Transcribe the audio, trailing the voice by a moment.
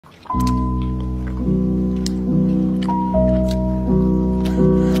I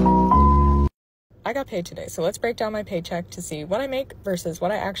got paid today, so let's break down my paycheck to see what I make versus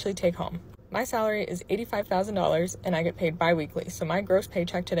what I actually take home. My salary is $85,000 and I get paid bi-weekly, so my gross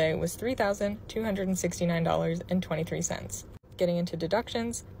paycheck today was $3,269.23. Getting into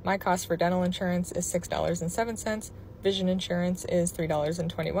deductions, my cost for dental insurance is $6.07, vision insurance is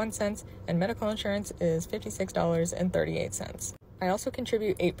 $3.21, and medical insurance is $56.38. I also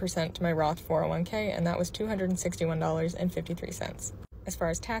contribute 8% to my Roth 401k, and that was $261.53. As far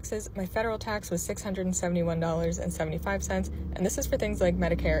as taxes, my federal tax was $671.75, and this is for things like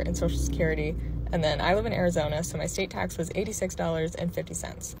Medicare and Social Security, and then I live in Arizona, so my state tax was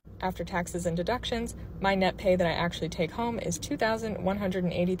 $86.50. After taxes and deductions, my net pay that I actually take home is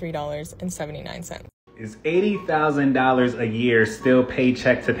 $2,183.79. Is $80,000 a year still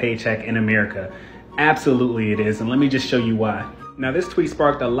paycheck to paycheck in America? Absolutely it is, and let me just show you why. Now, this tweet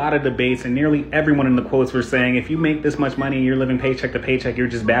sparked a lot of debates, and nearly everyone in the quotes were saying if you make this much money and you're living paycheck to paycheck, you're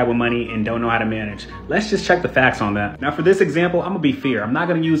just bad with money and don't know how to manage. Let's just check the facts on that. Now, for this example, I'm gonna be fair. I'm not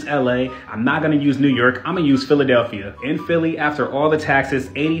gonna use LA. I'm not gonna use New York. I'm gonna use Philadelphia. In Philly, after all the taxes,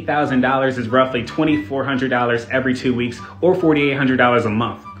 $80,000 is roughly $2,400 every 2 weeks or $4,800 a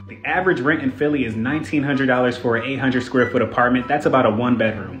month. The average rent in Philly is $1,900 for an 800 square foot apartment. That's about a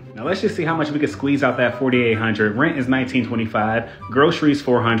 1-bedroom. Now let's just see how much we could squeeze out that $4,800. Rent is $1,925. Groceries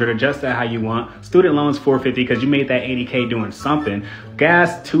 $400. Adjust that how you want. Student loans $450 because you made that $80K doing something.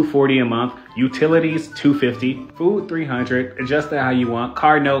 Gas $240 a month. Utilities $250. Food $300. Adjust that how you want.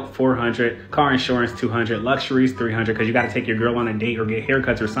 Car note $400. Car insurance $200. Luxuries $300 because you got to take your girl on a date or get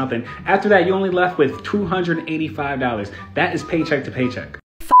haircuts or something. After that, you only left with $285. That is paycheck to paycheck.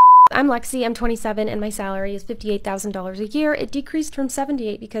 I'm Lexi, I'm 27, and my salary is $58,000 a year. It decreased from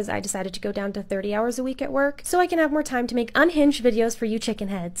 78 because I decided to go down to 30 hours a week at work, so I can have more time to make unhinged videos for you chicken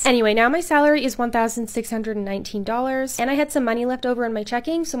heads. Anyway, now my salary is $1,619, and I had some money left over in my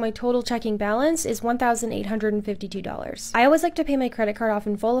checking, so my total checking balance is $1,852. I always like to pay my credit card off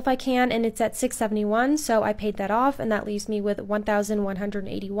in full if I can, and it's at $671, so I paid that off, and that leaves me with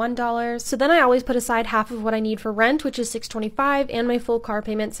 $1,181. So then I always put aside half of what I need for rent, which is $625, and my full car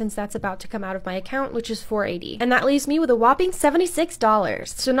payment since that's about to come out of my account, which is $480. And that leaves me with a whopping $76.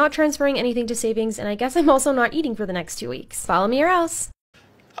 So not transferring anything to savings, and I guess I'm also not eating for the next 2 weeks. Follow me or else.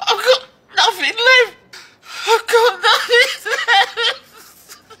 I've got nothing left. I've got nothing left.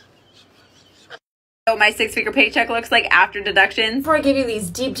 What my 6-figure paycheck looks like after deductions. Before I give you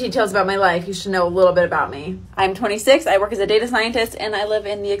these deep details about my life, you should know a little bit about me. I'm 26, I work as a data scientist, and I live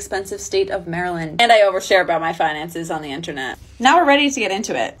in the expensive state of Maryland. And I overshare about my finances on the internet. Now we're ready to get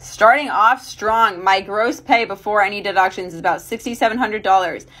into it. Starting off strong, my gross pay before any deductions is about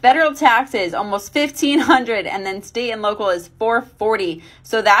 $6,700. Federal taxes, almost $1,500, and then state and local is $440.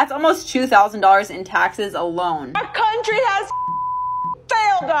 So that's almost $2,000 in taxes alone. Our country has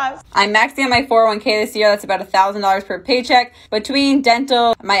failed us. I'm maxing out my 401k this year. That's about $1,000 per paycheck. Between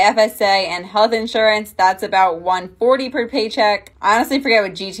dental, my FSA, and health insurance, that's about $140 per paycheck. I honestly forget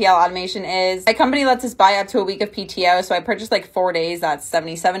what GTL automation is. My company lets us buy up to a week of PTO, so I purchased like 4 days. That's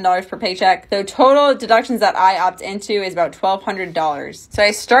 $77 per paycheck. So total deductions that I opt into is about $1,200. So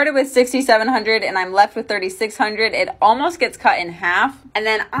I started with $6,700 and I'm left with $3,600. It almost gets cut in half. And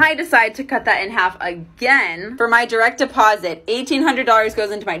then I decide to cut that in half again for my direct deposit. $1,800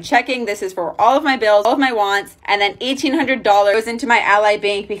 goes into my checking. This is for all of my bills, all of my wants. And then $1,800 goes into my Ally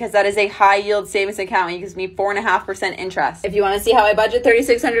Bank because that is a high yield savings account. It gives me 4.5% interest. If you want to see how I budget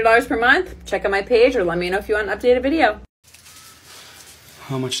 $3,600 per month, check out my page or let me know if you want an updated video.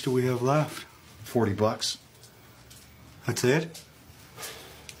 How much do we have left? 40 bucks. That's it?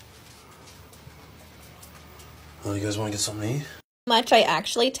 Well, you guys want to get something to eat? Much I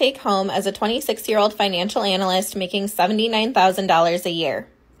actually take home as a 26-year-old financial analyst making $79,000 a year.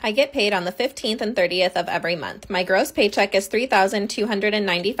 I get paid on the 15th and 30th of every month. My gross paycheck is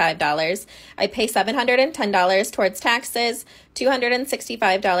 $3,295. I pay $710 towards taxes,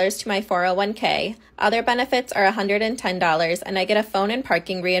 $265 to my 401k. Other benefits are $110, and I get a phone and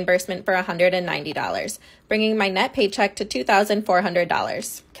parking reimbursement for $190, bringing my net paycheck to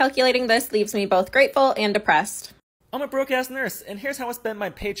 $2,400. Calculating this leaves me both grateful and depressed. I'm a broke-ass nurse, and here's how I spend my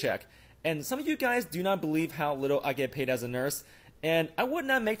paycheck. And some of you guys do not believe how little I get paid as a nurse, and I would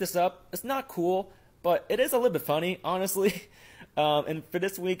not make this up. It's not cool, but it is a little bit funny, honestly. And for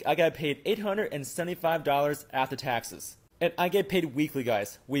this week, I got paid $875 after taxes. And I get paid weekly,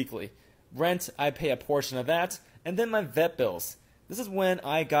 guys, weekly. Rent, I pay a portion of that, and then my vet bills. This is when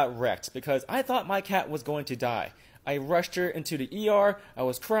I got wrecked, because I thought my cat was going to die. I rushed her into the ER, I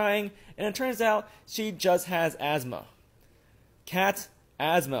was crying, and it turns out she just has asthma. Cat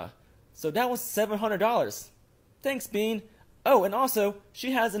asthma. So that was $700. Thanks, Bean. Oh, and also,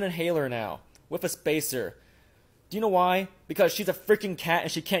 she has an inhaler now, with a spacer. Do you know why? Because she's a freaking cat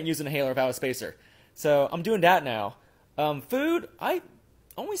and she can't use an inhaler without a spacer. So I'm doing that now. Food, I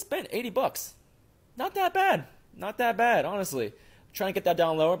only spent 80 bucks. Not that bad. Not that bad, honestly. I'm trying to get that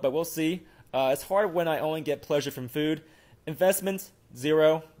down lower, but we'll see. It's hard when I only get pleasure from food. Investments,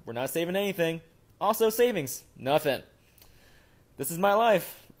 0. We're not saving anything. Also savings, nothing. This is my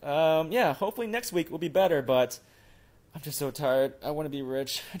life. Yeah, hopefully next week will be better, but I'm just so tired. I want to be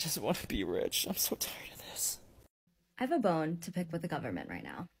rich. I just want to be rich. I'm so tired of this. I have a bone to pick with the government right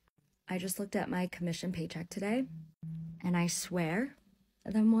now. I just looked at my commission paycheck today, and I swear,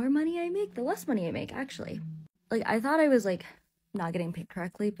 the more money I make, the less money I make, actually. Like, I thought I was, like, not getting paid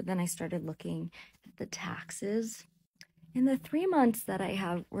correctly, but then I started looking at the taxes. In the 3 months that I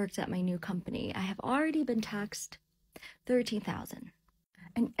have worked at my new company, I have already been taxed $13,000.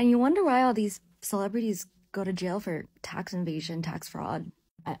 And you wonder why all these celebrities go to jail for tax evasion, tax fraud.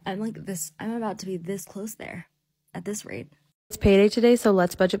 I'm about to be this close there at this rate. It's payday today, so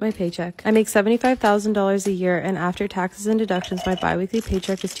let's budget my paycheck. I make $75,000 a year, and after taxes and deductions, my biweekly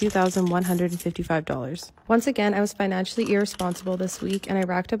paycheck is $2,155. Once again, I was financially irresponsible this week, and I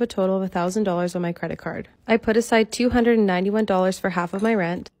racked up a total of $1,000 on my credit card. I put aside $291 for half of my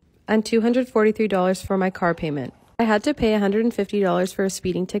rent, and $243 for my car payment. I had to pay $150 for a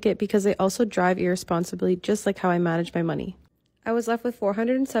speeding ticket because I also drive irresponsibly, just like how I manage my money. I was left with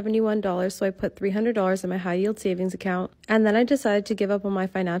 $471, so I put $300 in my high-yield savings account, and then I decided to give up on my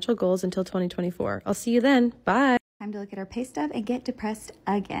financial goals until 2024. I'll see you then. Bye! Time to look at our pay stub and get depressed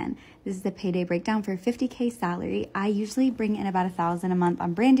again. This is the payday breakdown for $50K salary. I usually bring in about $1,000 a month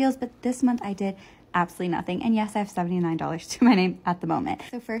on brand deals, but this month I did absolutely nothing. And yes, I have $79 to my name at the moment.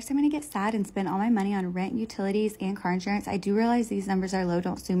 So first I'm going to get sad and spend all my money on rent, utilities, and car insurance. I do realize these numbers are low.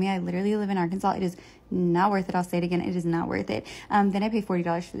 Don't sue me. I literally live in Arkansas. It is not worth it. I'll say it again. It is not worth it. Then I pay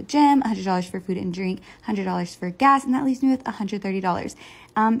 $40 for the gym, $100 for food and drink, $100 for gas, and that leaves me with $130.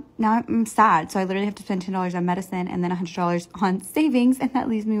 Now I'm sad. So I literally have to spend $10 on medicine and then $100 on savings, and that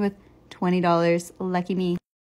leaves me with $20. Lucky me.